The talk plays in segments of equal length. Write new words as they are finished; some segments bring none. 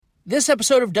This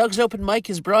episode of Doug's Open Mic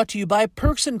is brought to you by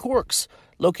Perks and Corks,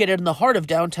 located in the heart of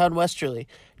downtown Westerly.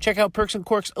 Check out Perks and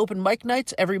Corks open mic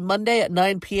nights every Monday at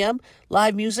 9 p.m.,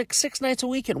 live music 6 nights a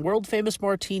week, and world-famous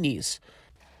martinis.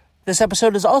 This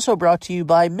episode is also brought to you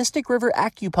by Mystic River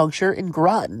Acupuncture in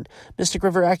Groton. Mystic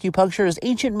River Acupuncture is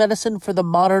ancient medicine for the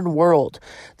modern world.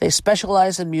 They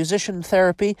specialize in musician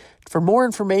therapy. For more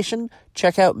information,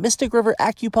 check out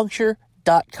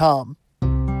mysticriveracupuncture.com.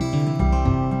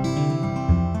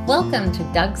 Welcome to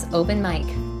Doug's Open Mic,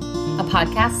 a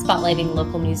podcast spotlighting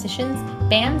local musicians,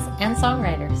 bands, and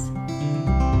songwriters.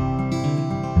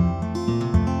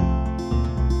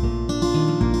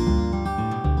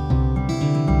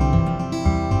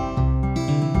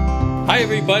 Hi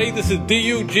everybody, this is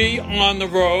DUG on the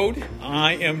road.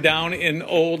 I am down in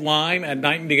Old Lyme at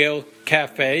Nightingale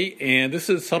Cafe, and this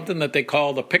is something that they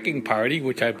call the picking party,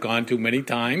 which I've gone to many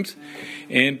times.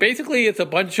 And basically it's a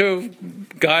bunch of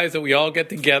guys that we all get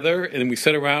together and we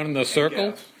sit around in a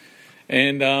circle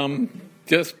and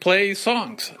just play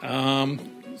songs.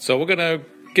 So we're going to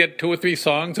get 2 or 3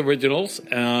 songs, originals.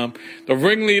 The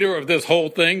ringleader of this whole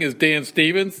thing is Dan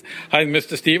Stevens. Hi,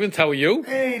 Mr. Stevens. How are you?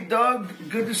 Hey, Doug.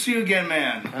 Good to see you again,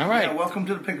 man. All right. Yeah, welcome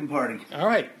to the picking party. All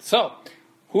right. So,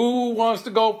 who wants to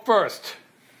go first?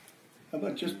 How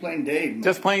about just plain Dave? Man?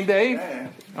 Just plain Dave? Yeah.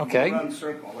 Okay. Go around the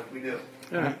circle like we do.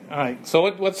 All right.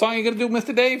 So, what song are you going to do,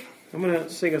 Mr. Dave? I'm going to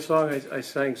sing a song I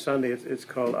sang Sunday. It's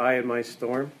called I and My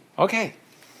Storm. Okay.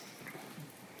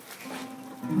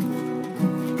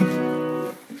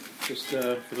 Just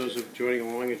for those of joining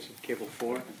along, it's Cable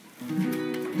 4.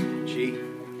 G.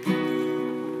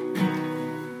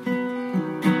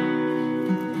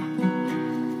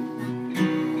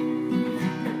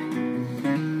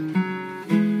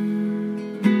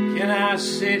 Can I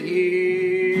sit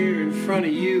here in front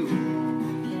of you?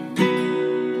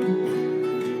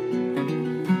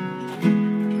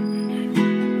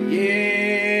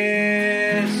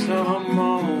 Yes, I'm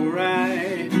alright.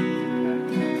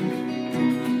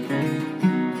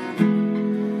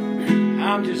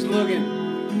 I'm just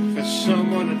looking for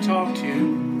someone to talk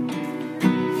to.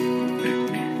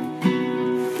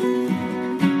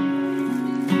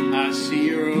 I see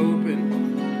you're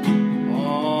open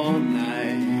all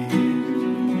night.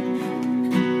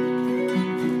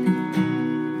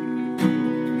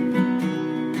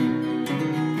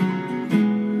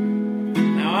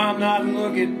 Now I'm not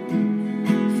looking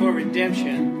for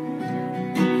redemption.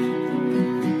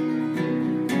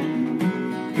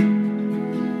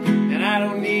 And I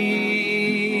don't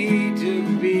need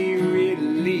to be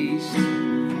released.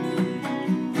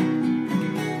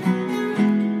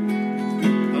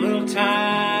 A little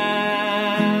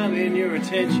time in your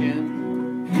attention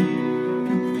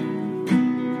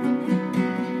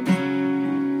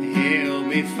help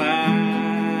me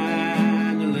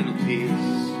find a little peace.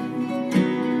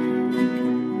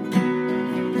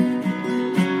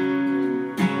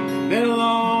 Been a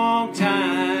long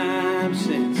time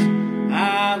since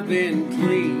I've been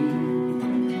clean.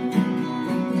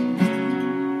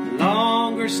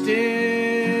 Longer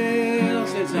still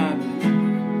since I've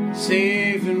been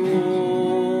safe and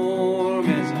warm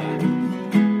as I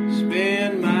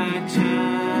spend my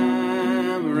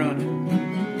time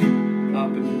running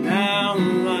up and down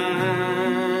the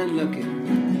line looking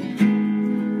for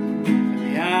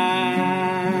the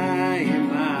eye in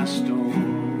my storm.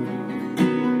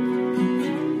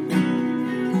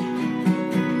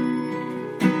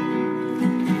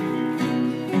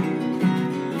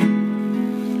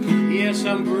 Yes,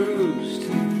 I'm bruised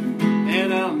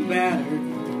and I'm battered.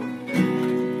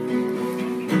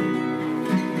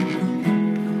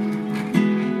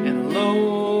 And the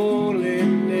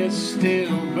loneliness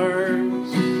still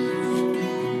burns.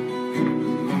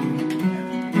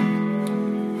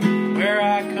 Where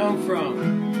I come from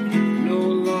no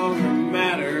longer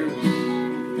matters.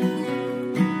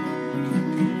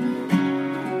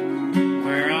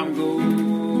 Where I'm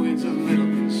going's a little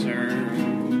concern.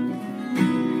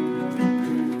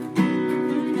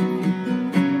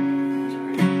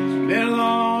 Been a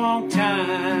long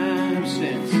time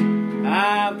since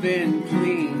I've been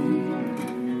clean.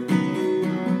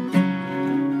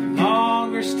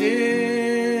 Longer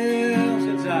still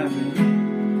since I've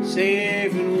been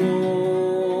safe and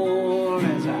warm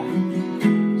as I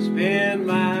spend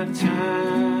my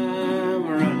time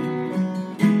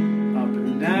running up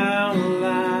and down the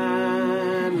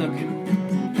line looking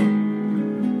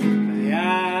for the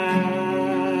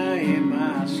eye in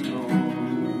my storm.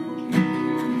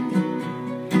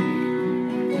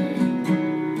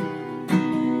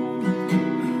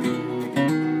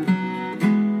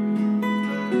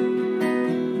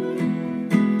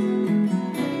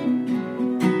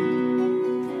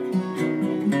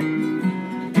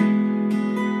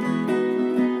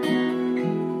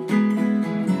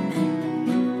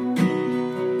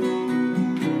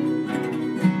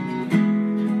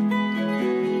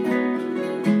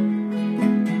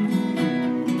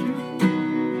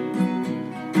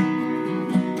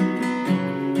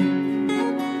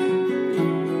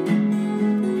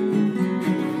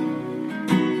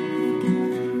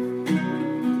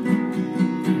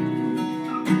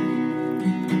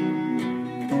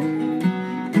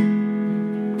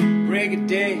 break a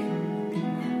day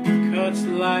cuts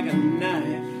like a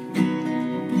knife.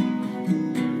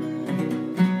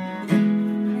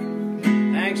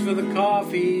 Thanks for the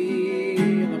coffee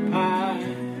and the pie.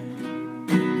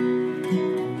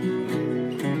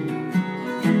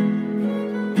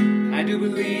 I do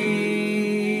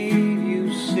believe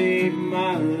you saved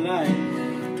my life.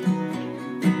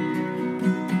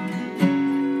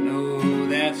 No,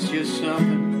 that's just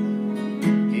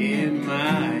something in my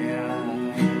eye.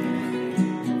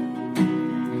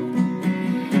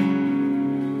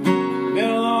 Been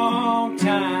a long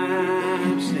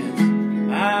time since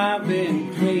I've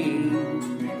been clean.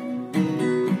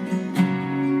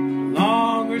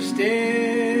 Longer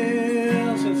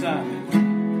still since I've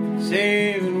been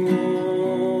saving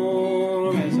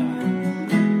warm as I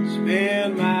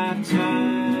spend my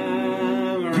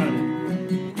time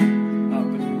running up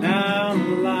and down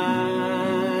the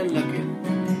line, looking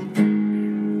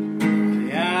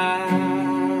the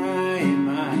eye in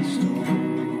my store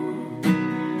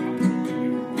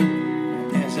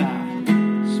as I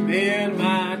spend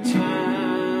my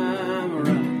time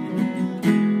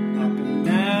running up and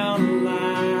down the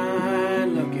line,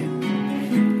 looking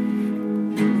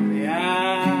for the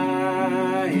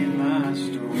eye in my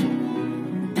store.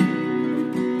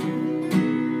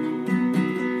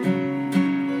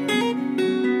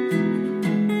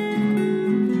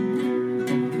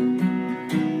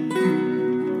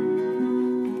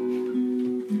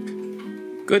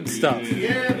 Good stuff.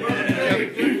 Yeah, brother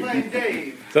Dave. Just playing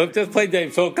Dave. So just play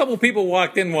Dave. So a couple people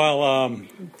walked in while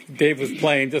Dave was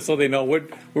playing, just so they know. We're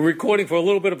recording for a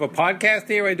little bit of a podcast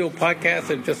here. I do a podcast,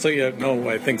 and just so you know,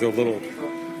 I think they're a little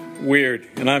weird,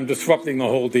 and I'm disrupting the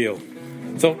whole deal.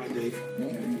 So,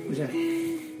 Who's that?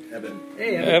 Evan.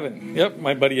 Hey, Evan. Yep,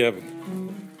 my buddy Evan.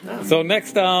 So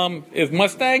next is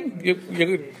Mustang.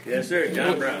 You Yes, sir.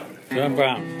 John Brown. John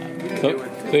Brown.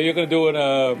 So you're going to do an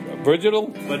original?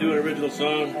 I'm going to do an original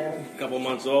song, a couple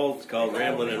months old. It's called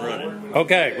Ramblin' and Running.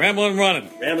 Okay, Ramblin' and Running.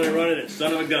 Ramblin' and Running and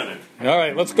Son of a Gunnin'. All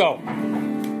right, let's go.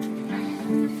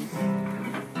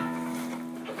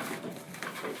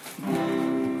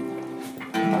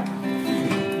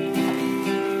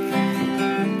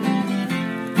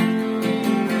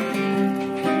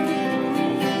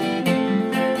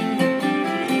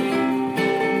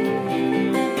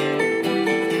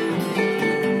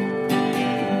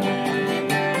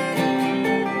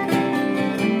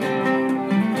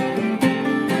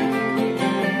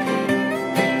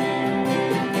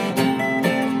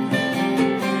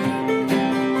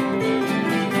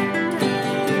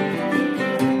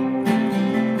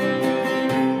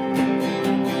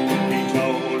 He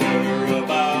told her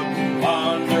about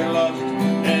wanderlust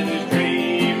and his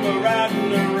dream of riding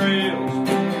the rails,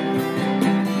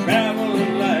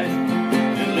 traveling light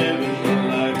and living the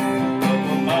life of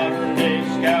a modern day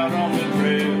scout on the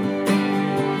trail,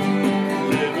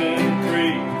 living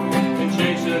free and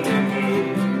chasing the moon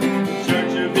in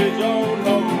search of his own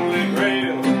holy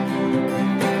grail.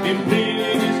 He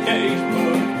pleaded his case,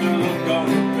 put the look on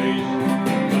her face,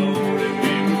 told him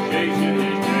he was chasing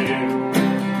his trail.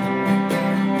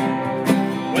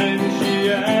 When she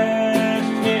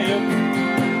asked him,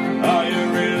 "Are you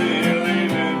really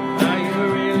leaving?" Are you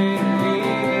really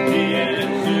leaving? He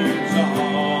answered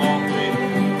softly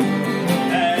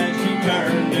as he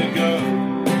turned to go.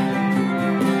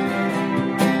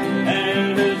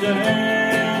 And his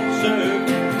answer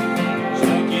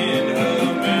stuck in her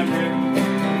memory.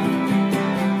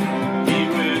 He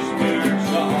whispered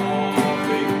softly,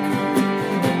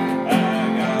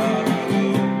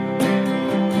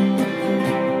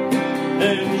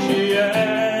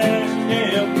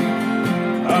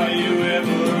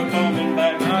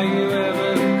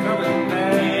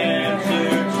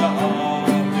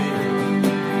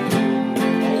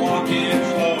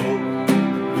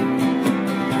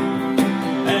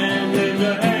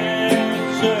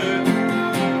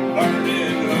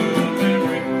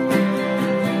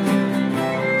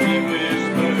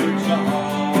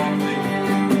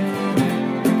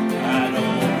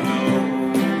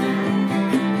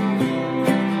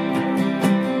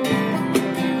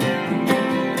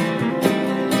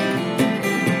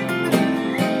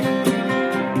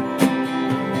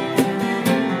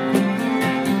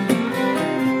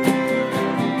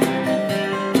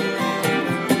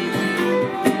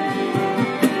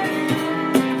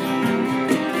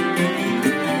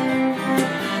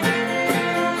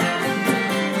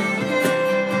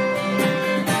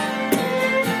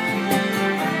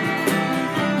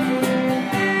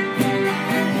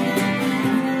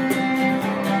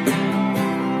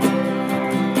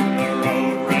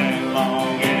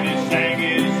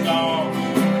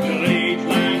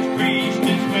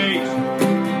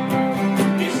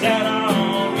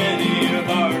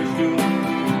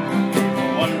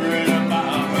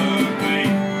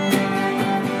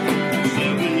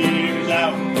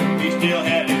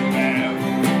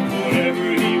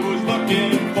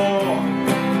 looking for.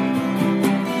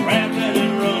 Rambling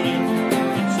and running,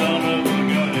 the son of a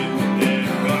gunning, did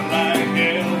run like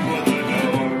hell for the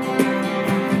door.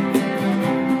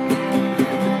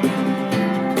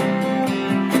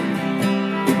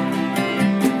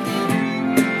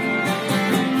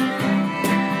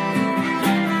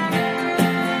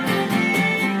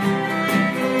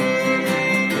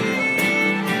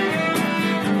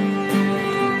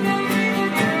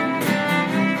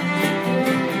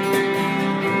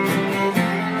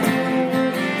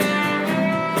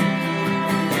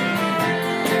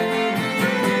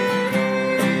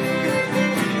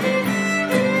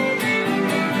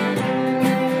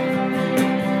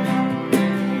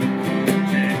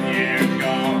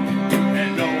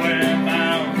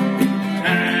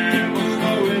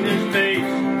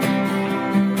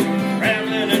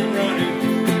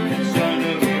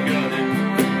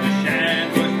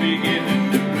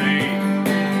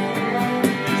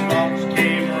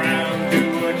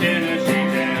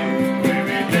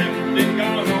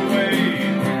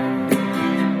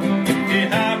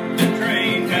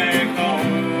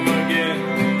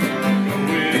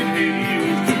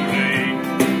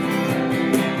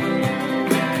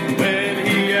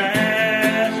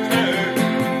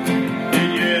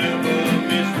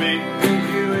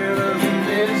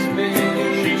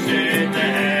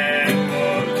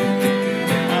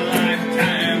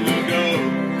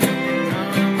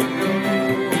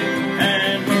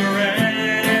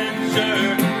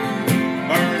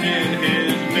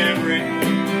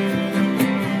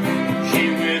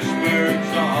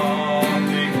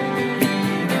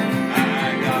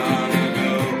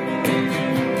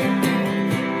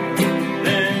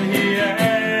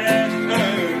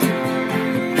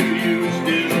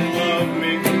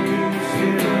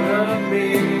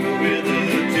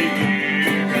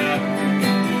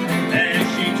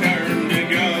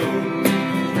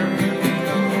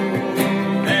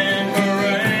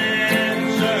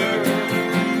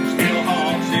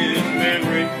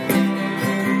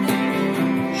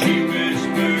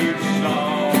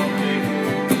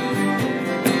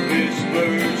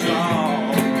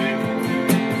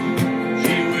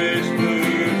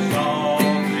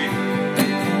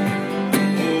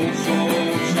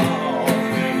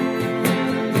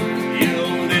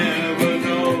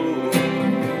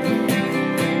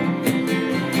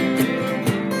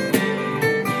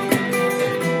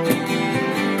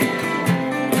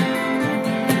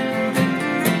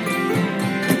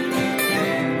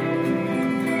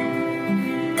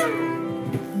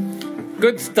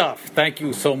 Good stuff. Thank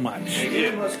you so much.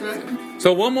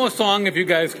 So one more song, if you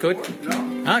guys could.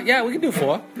 Yeah, we can do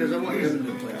 4. Because I want you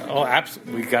to play. Oh,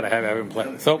 absolutely. We got to have Evan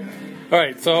play. So, all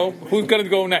right. So who's going to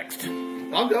go next?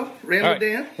 I'll go. Ramblin' All right.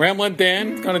 Dan. Ramblin'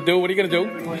 Dan's going to do. What are you going to do?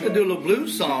 I'm going to do a little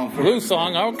blues song for Blues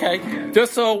song. Okay.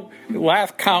 Just so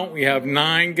last count, we have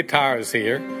 9 guitars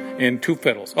here and 2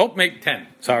 fiddles. Oh, maybe 10.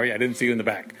 Sorry, I didn't see you in the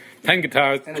back. 10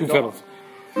 guitars, And 2 a dog. fiddles,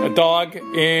 a dog,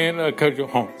 and a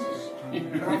cajon.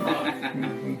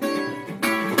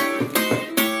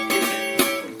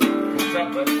 What's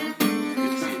up, bud? Good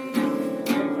to see you.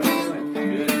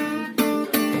 Good.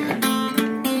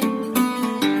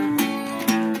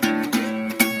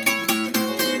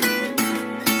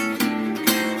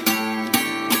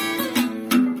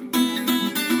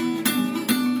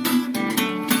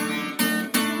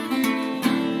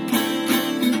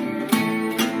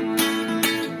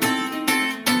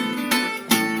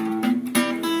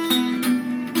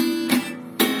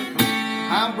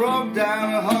 I broke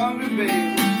down a hungry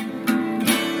baby.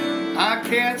 I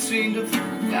can't seem to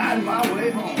find my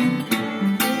way home.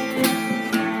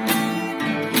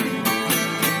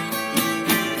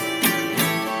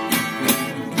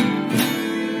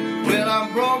 Well,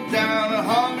 I'm broke down a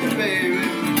hungry baby.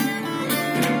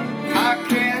 I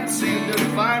can't seem to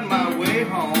find my way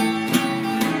home.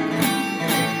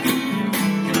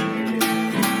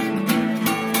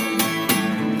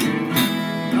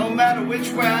 No matter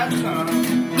which way I turn,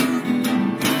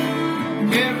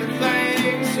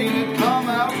 everything seems to come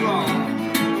out wrong.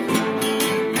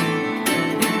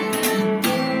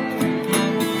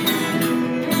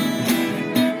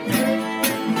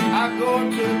 I go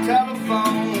to the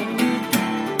telephone,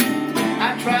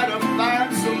 I try to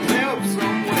find some help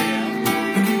somewhere.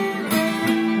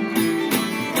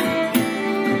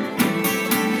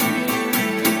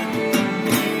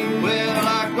 Well,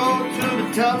 I go to the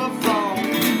telephone,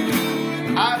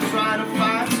 I try to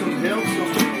find some help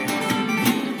somewhere.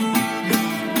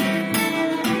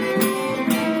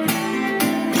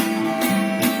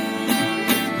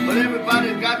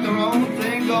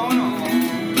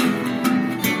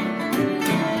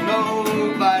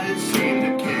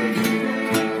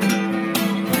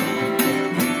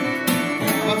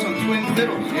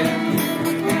 Beatles, yeah.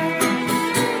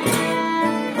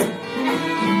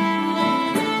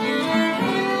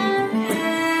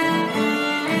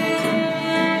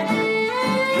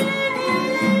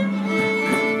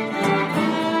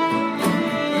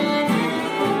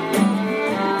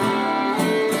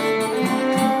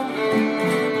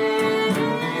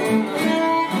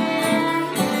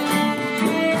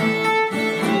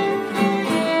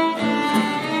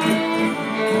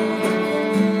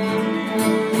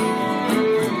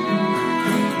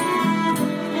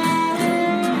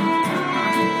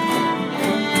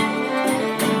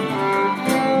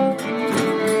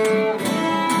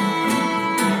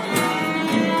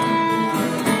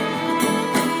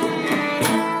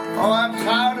 Oh, I'm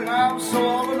tired and I'm so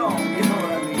all alone, you know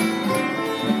what I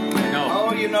mean? No,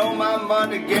 Oh, you know my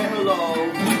money getting low.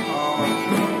 Oh,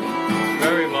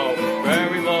 very low,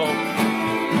 very low.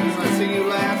 I see you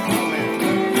last moment.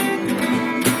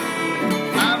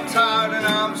 I'm tired and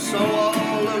I'm so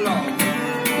all alone.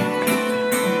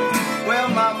 Well,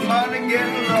 my money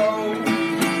getting low.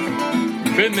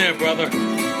 Been there, brother.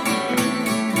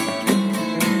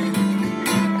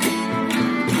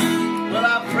 Well,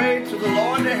 I prayed to the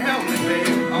Lord to help me,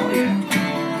 baby. Oh, yeah.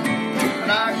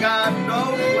 And I got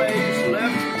no place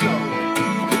left to go.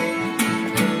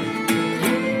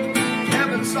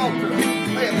 Kevin Salter,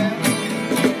 play it, man.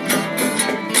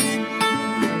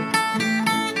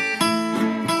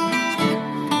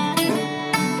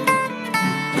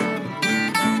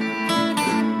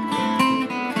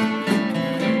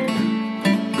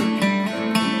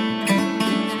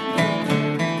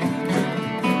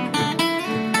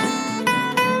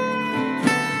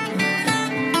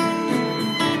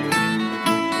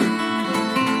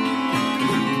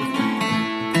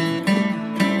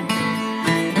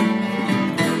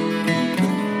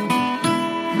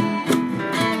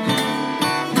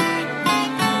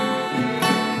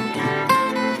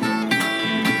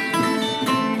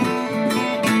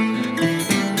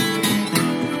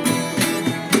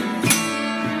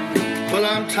 Well,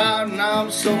 I'm tired and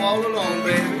I'm so all alone,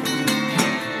 baby.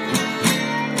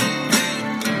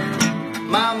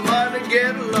 My money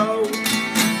getting low.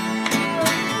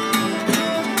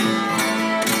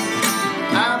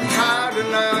 I'm tired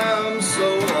and I'm so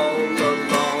all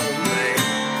alone, baby.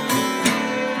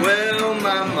 Well,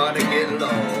 my money getting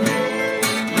low.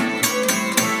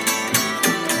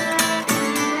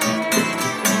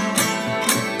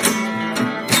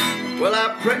 Well, I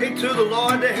pray to the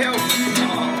Lord to help me.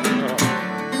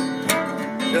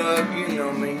 Doug, you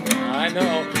know me. I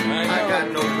know. I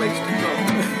got no place to go.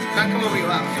 Now come over your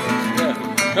house.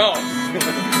 Go.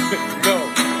 Go.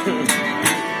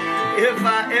 If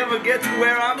I ever get to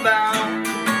where I'm bound,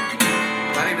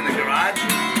 not even the garage.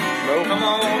 Nope. Come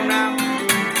on now.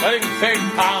 Not even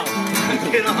same town.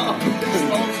 Get off this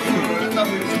lonesome. I thought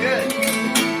we was good.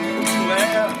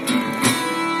 Well,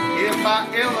 if I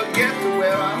ever get to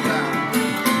where I'm bound,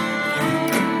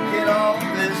 get off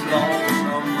this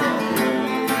lonesome road.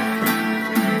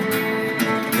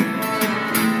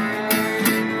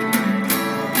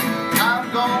 I'm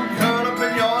gonna curl up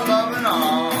in your loving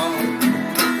arms,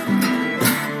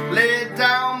 lay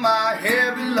down my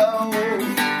heavy load.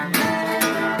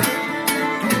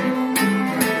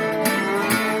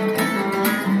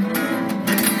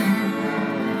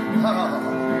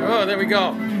 Oh, there we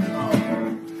go.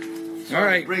 All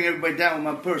right. Bring everybody down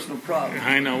with my personal problem.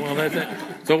 I know. Well, that's it.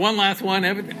 So one last one,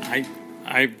 Evan.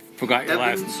 I forgot your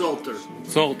Evan last. Salter.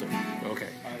 Salter. Okay.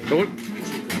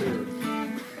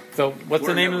 So what's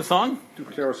the name of the song?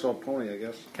 Carousel Pony, I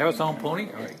guess. Carousel Pony.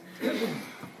 All right.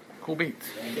 Cool beats.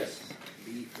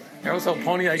 Carousel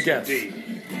Pony, I guess. D.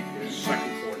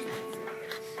 Second, fourth.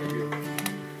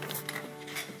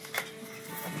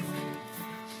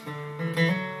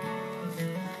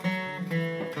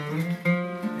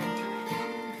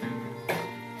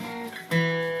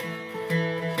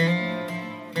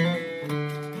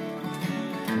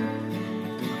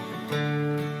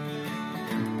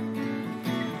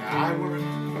 I work a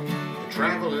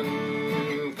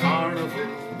traveling carnival.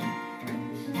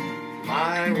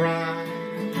 My ride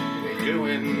ain't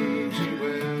doing too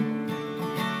well.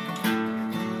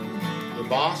 The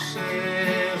boss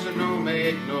says I don't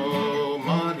make no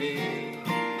money.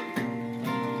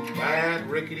 That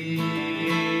rickety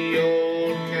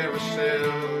old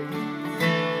carousel.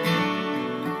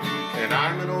 And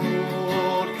I'm an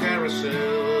old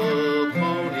carousel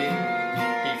pony.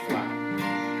 He flat.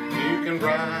 You can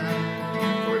ride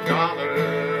for $1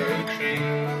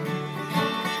 change.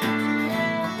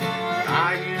 I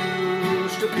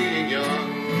used to be a young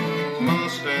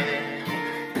Mustang,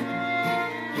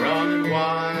 running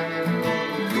wild,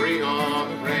 free on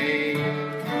the range.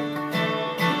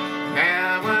 Now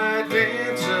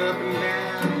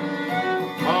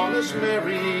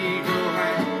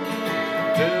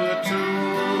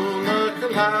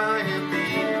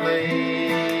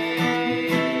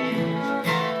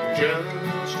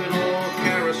just an old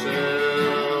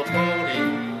carousel pony.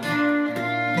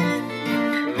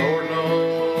 Lord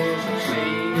knows I've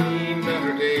seen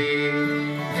better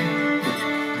days.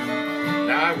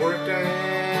 I worked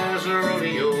as a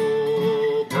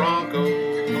rodeo bronco,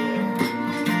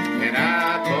 and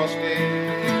I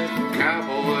busted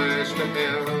cowboys to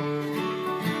hell.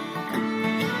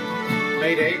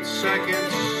 Made 8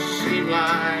 seconds seem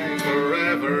like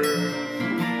forever.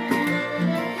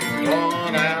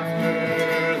 One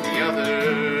after the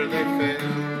other they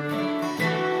fell.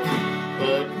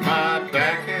 But my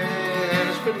back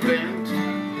has been bent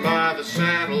by the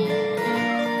saddle,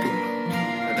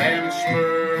 and them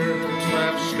spurs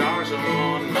left scars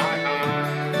on my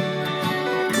eyes.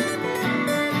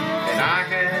 And I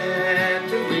had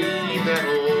to leave that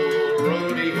old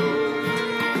rodeo,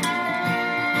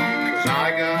 'cause I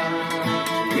got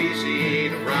too easy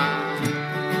to ride.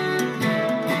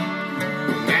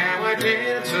 Now I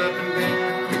dance up and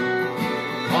down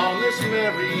on this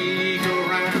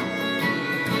merry-go-round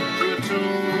to a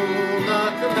tune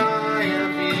the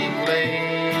Calliope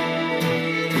plays.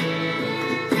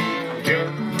 I'm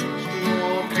just an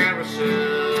old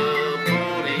carousel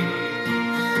pony.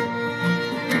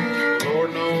 Lord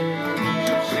knows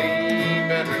I've seen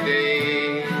better days.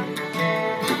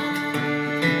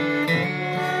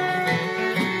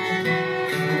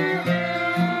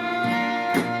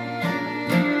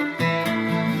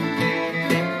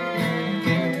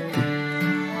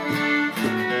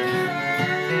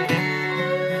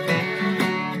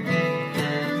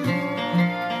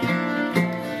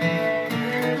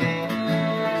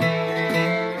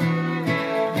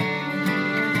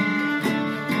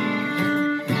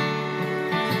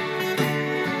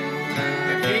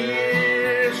 And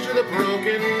here's to the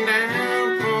broken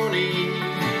down pony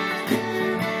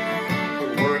who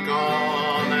work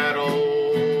on that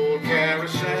old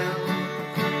carousel.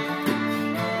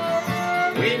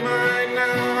 We might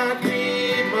not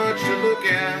be much to look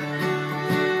at.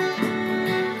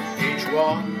 Each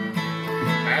one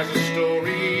has a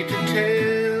story to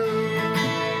tell,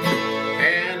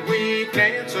 and we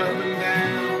dance up and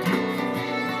down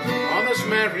on this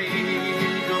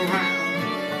merry-go-round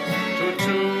to a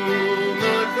tune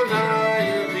the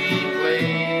Calliope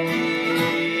plays.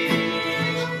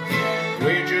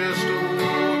 We're just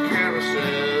old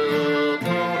carousel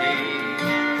ponies.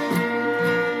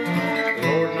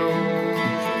 Lord knows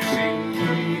we've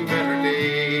seen better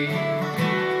days.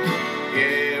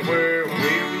 Yeah, we're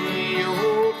weary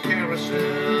old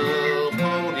carousel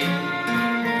ponies.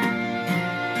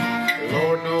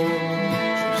 Lord knows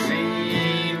we've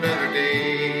seen better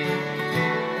days.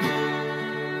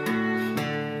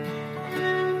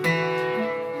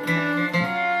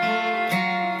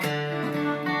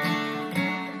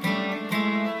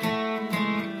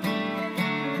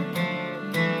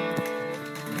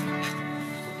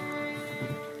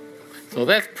 So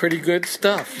that's pretty good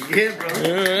stuff. Yeah, brother.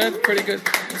 Yeah, that's pretty good.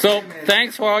 So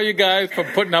thanks for all you guys for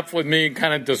putting up with me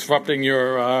kind of disrupting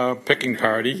your picking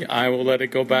party. I will let it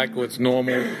go back to its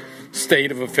normal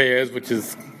state of affairs, which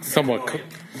is somewhat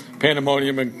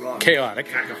pandemonium and chaotic.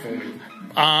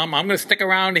 I'm going to stick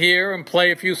around here and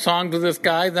play a few songs with this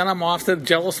guy. Then I'm off to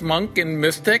Jealous Monk in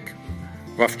Mystic.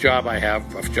 Rough job I have.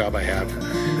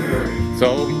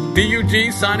 So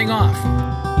DUG signing off.